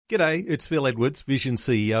G'day, it's Phil Edwards, Vision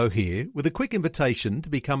CEO here, with a quick invitation to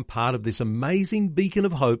become part of this amazing beacon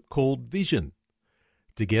of hope called Vision.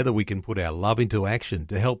 Together we can put our love into action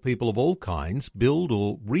to help people of all kinds build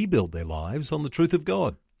or rebuild their lives on the truth of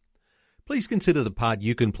God. Please consider the part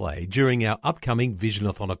you can play during our upcoming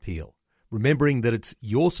Visionathon appeal, remembering that it's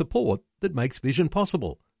your support that makes Vision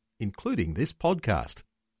possible, including this podcast.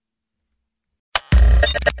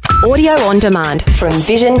 Audio on demand from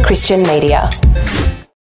Vision Christian Media.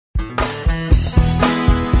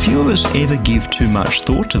 Few of us ever give too much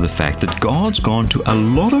thought to the fact that God's gone to a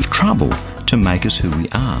lot of trouble to make us who we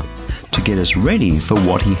are, to get us ready for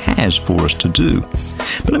what He has for us to do.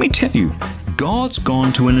 But let me tell you, God's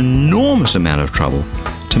gone to an enormous amount of trouble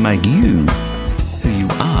to make you who you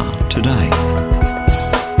are today.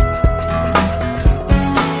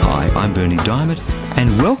 Hi, I'm Bernie Diamond, and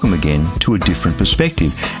welcome again to A Different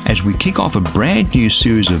Perspective as we kick off a brand new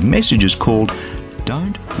series of messages called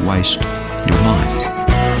Don't Waste Your Life.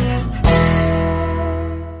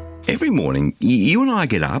 Every morning, you and I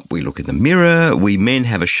get up, we look in the mirror, we men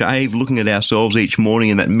have a shave looking at ourselves each morning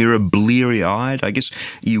in that mirror bleary-eyed. I guess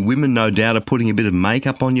you women no doubt are putting a bit of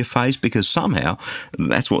makeup on your face because somehow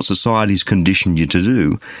that's what society's conditioned you to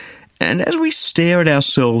do. And as we stare at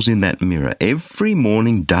ourselves in that mirror every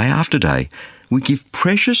morning, day after day, we give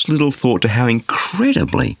precious little thought to how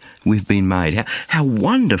incredibly we've been made, how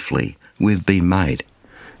wonderfully we've been made.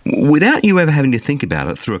 Without you ever having to think about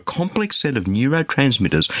it, through a complex set of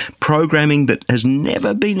neurotransmitters, programming that has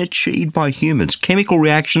never been achieved by humans, chemical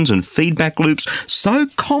reactions and feedback loops so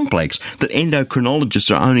complex that endocrinologists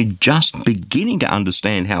are only just beginning to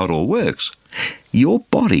understand how it all works, your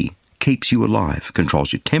body keeps you alive,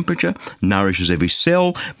 controls your temperature, nourishes every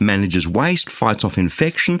cell, manages waste, fights off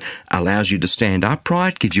infection, allows you to stand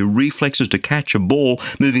upright, gives you reflexes to catch a ball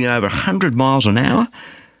moving at over 100 miles an hour.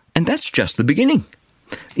 And that's just the beginning.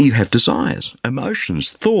 You have desires,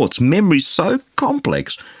 emotions, thoughts, memories so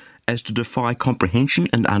complex as to defy comprehension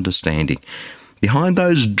and understanding. Behind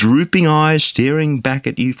those drooping eyes staring back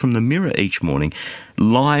at you from the mirror each morning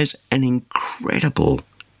lies an incredible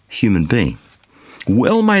human being.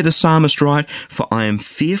 Well may the psalmist write, "For I am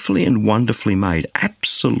fearfully and wonderfully made."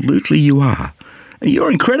 Absolutely you are.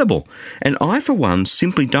 You're incredible. And I, for one,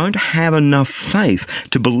 simply don't have enough faith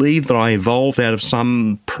to believe that I evolved out of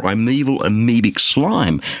some primeval amoebic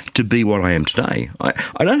slime to be what I am today.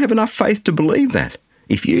 I don't have enough faith to believe that.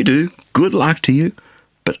 If you do, good luck to you,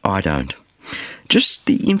 but I don't. Just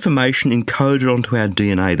the information encoded onto our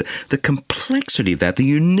DNA, the complexity of that, the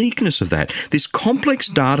uniqueness of that, this complex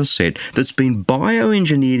data set that's been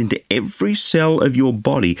bioengineered into every cell of your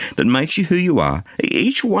body that makes you who you are.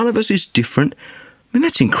 Each one of us is different. I mean,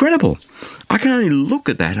 that's incredible. I can only look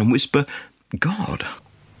at that and whisper, God.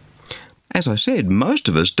 As I said, most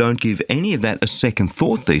of us don't give any of that a second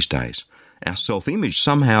thought these days. Our self-image,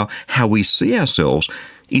 somehow how we see ourselves,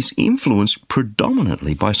 is influenced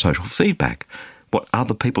predominantly by social feedback. What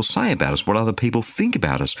other people say about us, what other people think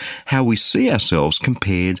about us, how we see ourselves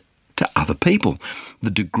compared to other people, the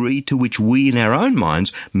degree to which we in our own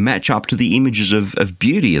minds match up to the images of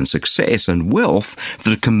beauty and success and wealth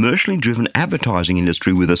that a commercially driven advertising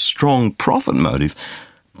industry with a strong profit motive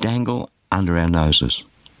dangle under our noses.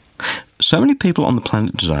 So many people on the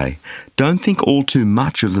planet today don't think all too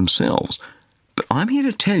much of themselves, but I'm here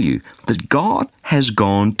to tell you that God has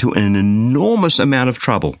gone to an enormous amount of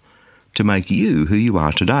trouble to make you who you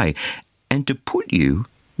are today and to put you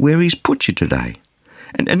where He's put you today.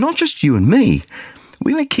 And not just you and me.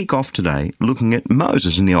 We're going to kick off today looking at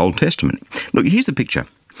Moses in the Old Testament. Look, here's the picture.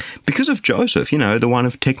 Because of Joseph, the one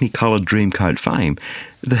of Technicolor Dreamcoat fame,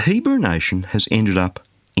 the Hebrew nation has ended up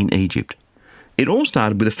in Egypt. It all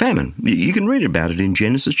started with a famine. You can read about it in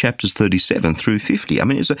Genesis chapters 37 through 50. I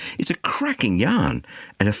mean, it's a cracking yarn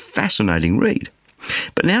and a fascinating read.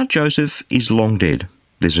 But now Joseph is long dead.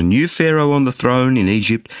 There's a new pharaoh on the throne in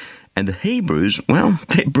Egypt, and the Hebrews, well,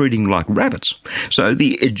 they're breeding like rabbits. So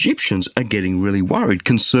the Egyptians are getting really worried,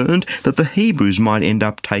 concerned that the Hebrews might end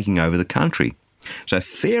up taking over the country. So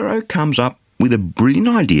Pharaoh comes up with a brilliant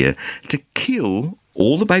idea to kill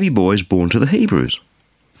all the baby boys born to the Hebrews.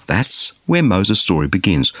 That's where Moses' story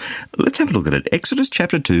begins. Let's have a look at it. Exodus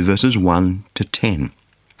chapter 2, verses 1 to 10.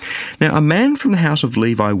 Now, a man from the house of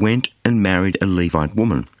Levi went and married a Levite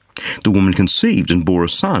woman. The woman conceived and bore a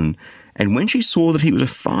son, and when she saw that he was a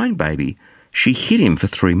fine baby, she hid him for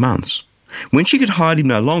 3 months. When she could hide him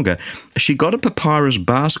no longer, she got a papyrus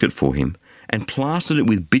basket for him and plastered it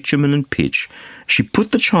with bitumen and pitch. She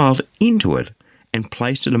put the child into it and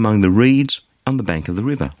placed it among the reeds on the bank of the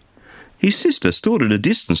river. His sister stood at a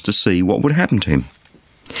distance to see what would happen to him.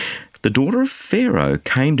 the daughter of Pharaoh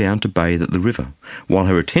came down to bathe at the river, while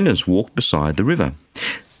her attendants walked beside the river.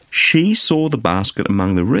 She saw the basket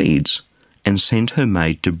among the reeds and sent her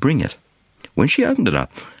maid to bring it. When she opened it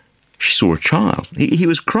up, she saw a child. He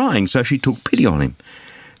was crying, so she took pity on him.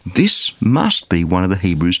 "This must be one of the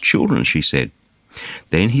Hebrews' children," she said.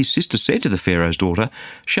 Then his sister said to the Pharaoh's daughter,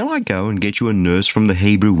 "Shall I go and get you a nurse from the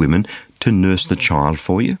Hebrew women to nurse the child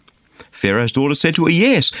for you?" Pharaoh's daughter said to her,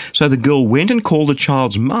 "Yes." So the girl went and called the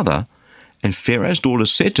child's mother, and Pharaoh's daughter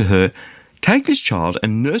said to her, "Take this child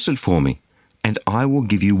and nurse it for me, and I will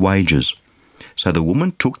give you wages." So the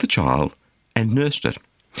woman took the child and nursed it.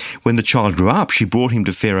 When the child grew up, she brought him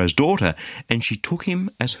to Pharaoh's daughter, and she took him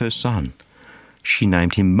as her son. She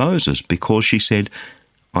named him Moses because she said,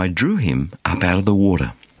 "I drew him up out of the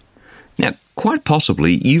water." Now, quite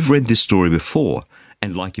possibly, you've read this story before,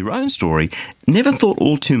 and like your own story, never thought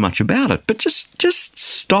all too much about it, but just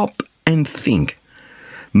stop and think.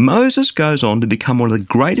 Moses goes on to become one of the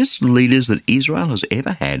greatest leaders that Israel has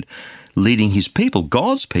ever had, leading his people,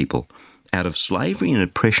 God's people, out of slavery and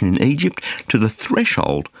oppression in Egypt to the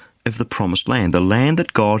threshold of the promised land, the land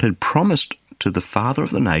that God had promised to the father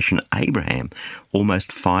of the nation, Abraham,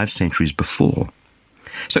 almost 5 centuries before.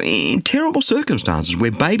 So in terrible circumstances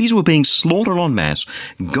where babies were being slaughtered en masse,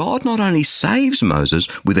 God not only saves Moses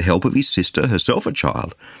with the help of his sister, herself a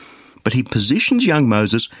child, but he positions young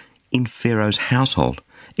Moses in Pharaoh's household.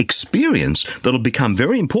 Experience that'll become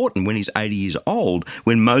very important when he's 80 years old,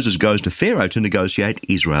 when Moses goes to Pharaoh to negotiate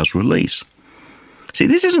Israel's release. See,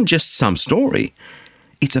 this isn't just some story.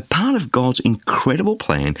 It's a part of God's incredible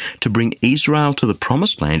plan to bring Israel to the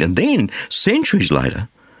promised land and then, centuries later,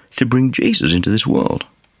 to bring Jesus into this world.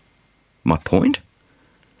 My point?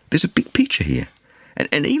 There's a big picture here.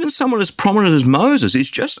 And even someone as prominent as Moses is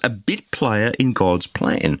just a bit player in God's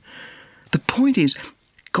plan. The point is,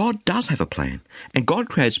 God does have a plan, and God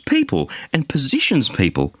creates people and positions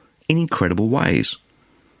people in incredible ways.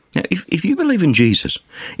 Now, if you believe in Jesus,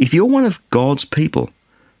 if you're one of God's people,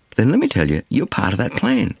 then let me tell you, you're part of that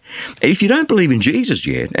plan. If you don't believe in Jesus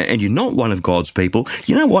yet, and you're not one of God's people,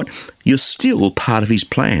 you know what? You're still part of his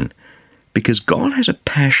plan, because God has a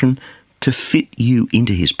passion to fit you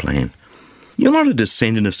into his plan. You're not a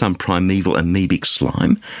descendant of some primeval amoebic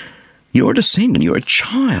slime. You're a descendant, you're a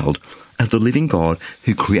child of the living God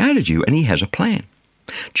who created you, and he has a plan.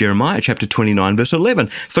 Jeremiah chapter 29 verse 11,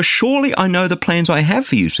 "For surely I know the plans I have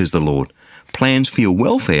for you, says the Lord, plans for your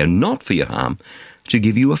welfare, not for your harm, to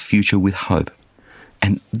give you a future with hope."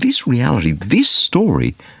 And this reality, this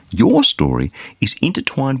story, your story, is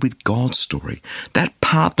intertwined with God's story. That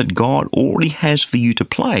part that God already has for you to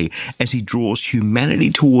play as he draws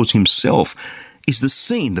humanity towards himself is the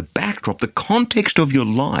scene, the backdrop, the context of your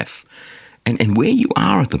life and where you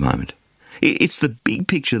are at the moment. It's the big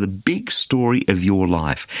picture, the big story of your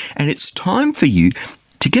life. And it's time for you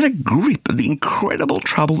to get a grip of the incredible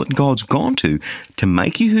trouble that God's gone to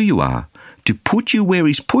make you who you are, to put you where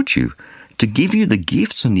he's put you, to give you the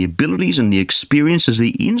gifts and the abilities and the experiences,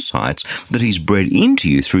 the insights that he's bred into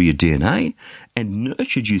you through your DNA and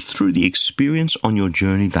nurtured you through the experience on your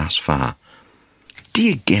journey thus far. Do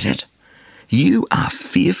you get it? You are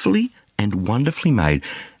fearfully and wonderfully made,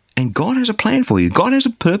 and God has a plan for you. God has a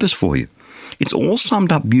purpose for you. It's all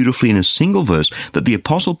summed up beautifully in a single verse that the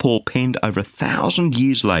Apostle Paul penned over 1,000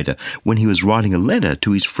 years later when he was writing a letter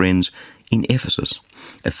to his friends in Ephesus.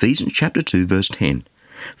 Ephesians chapter 2 verse 10.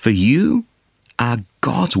 "For you are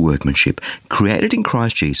God's workmanship, created in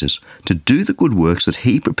Christ Jesus to do the good works that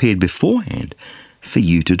he prepared beforehand for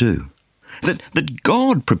you to do." That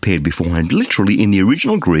God prepared beforehand, literally in the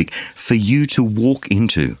original Greek, for you to walk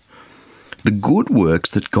into. The good works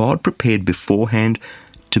that God prepared beforehand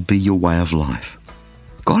to be your way of life.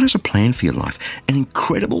 God has a plan for your life, an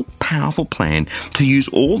incredible, powerful plan to use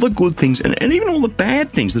all the good things and even all the bad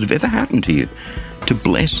things that have ever happened to you to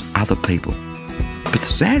bless other people. But the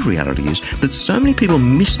sad reality is that so many people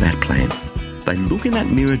miss that plan. They look in that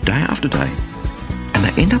mirror day after day and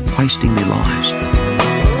they end up wasting their lives.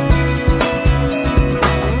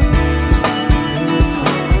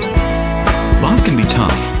 Life can be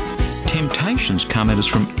tough. Temptations come at us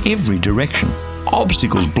from every direction.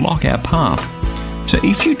 Obstacles block our path. So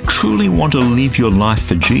if you truly want to live your life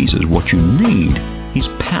for Jesus, what you need is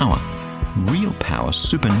power. Real power,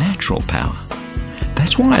 supernatural power.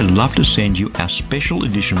 That's why I love to send you our special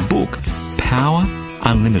edition book, Power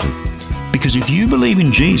Unlimited. Because if you believe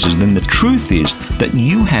in Jesus, then the truth is that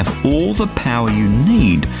you have all the power you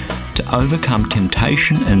need to overcome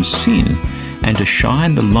temptation and sin and to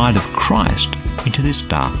shine the light of Christ into this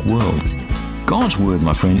dark world. God's Word,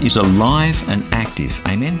 my friend, is alive and active.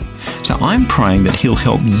 Amen? So I'm praying that He'll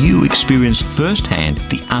help you experience firsthand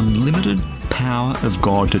the unlimited power of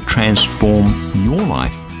God to transform your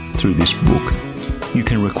life through this book. You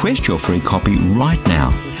can request your free copy right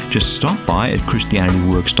now. Just stop by at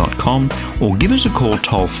ChristianityWorks.com or give us a call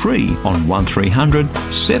toll-free on 1300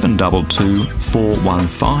 722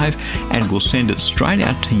 415 and we'll send it straight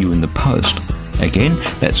out to you in the post. Again,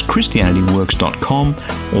 that's ChristianityWorks.com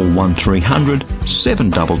or 1300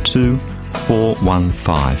 722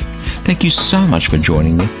 415. Thank you so much for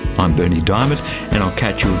joining me. I'm Bernie Diamond, and I'll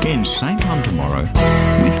catch you again same time tomorrow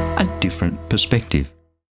with a different perspective.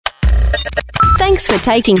 Thanks for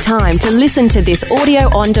taking time to listen to this audio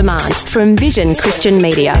on demand from Vision Christian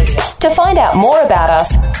Media. To find out more about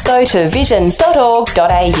us, go to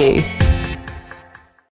vision.org.au.